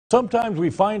Sometimes we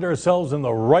find ourselves in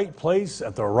the right place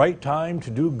at the right time to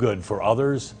do good for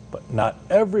others, but not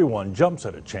everyone jumps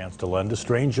at a chance to lend a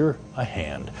stranger a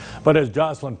hand. But as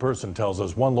Jocelyn Person tells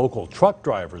us, one local truck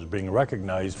driver is being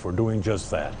recognized for doing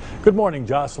just that. Good morning,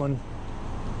 Jocelyn.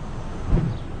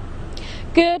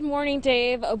 Good morning,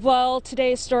 Dave. Well,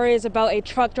 today's story is about a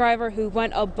truck driver who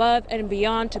went above and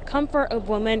beyond to comfort a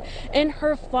woman in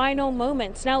her final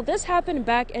moments. Now, this happened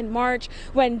back in March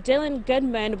when Dylan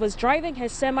Goodman was driving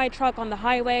his semi-truck on the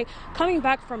highway coming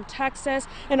back from Texas,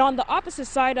 and on the opposite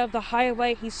side of the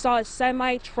highway he saw a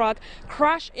semi-truck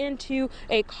crash into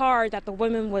a car that the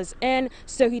woman was in,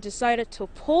 so he decided to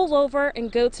pull over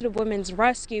and go to the woman's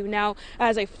rescue. Now,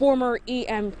 as a former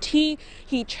EMT,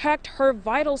 he checked her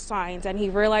vital signs and he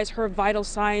realized her vital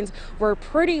signs were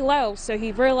pretty low, so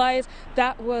he realized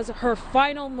that was her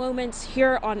final moments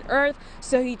here on earth.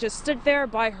 So he just stood there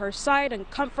by her side and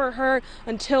comforted her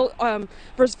until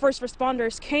first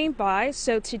responders came by.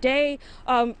 So today,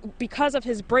 because of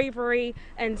his bravery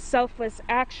and selfless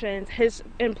actions, his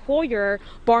employer,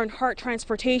 Barnhart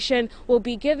Transportation, will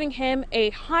be giving him a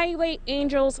Highway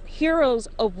Angels Heroes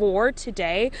Award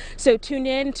today. So tune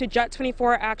in to Jet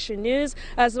 24 Action News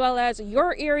as well as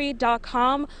YourErie.com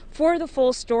for the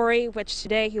full story, which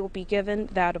today he will be given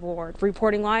that award.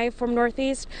 Reporting live from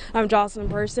Northeast, I'm Jocelyn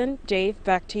Person. Dave,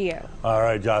 back to you. All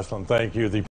right, Jocelyn, thank you.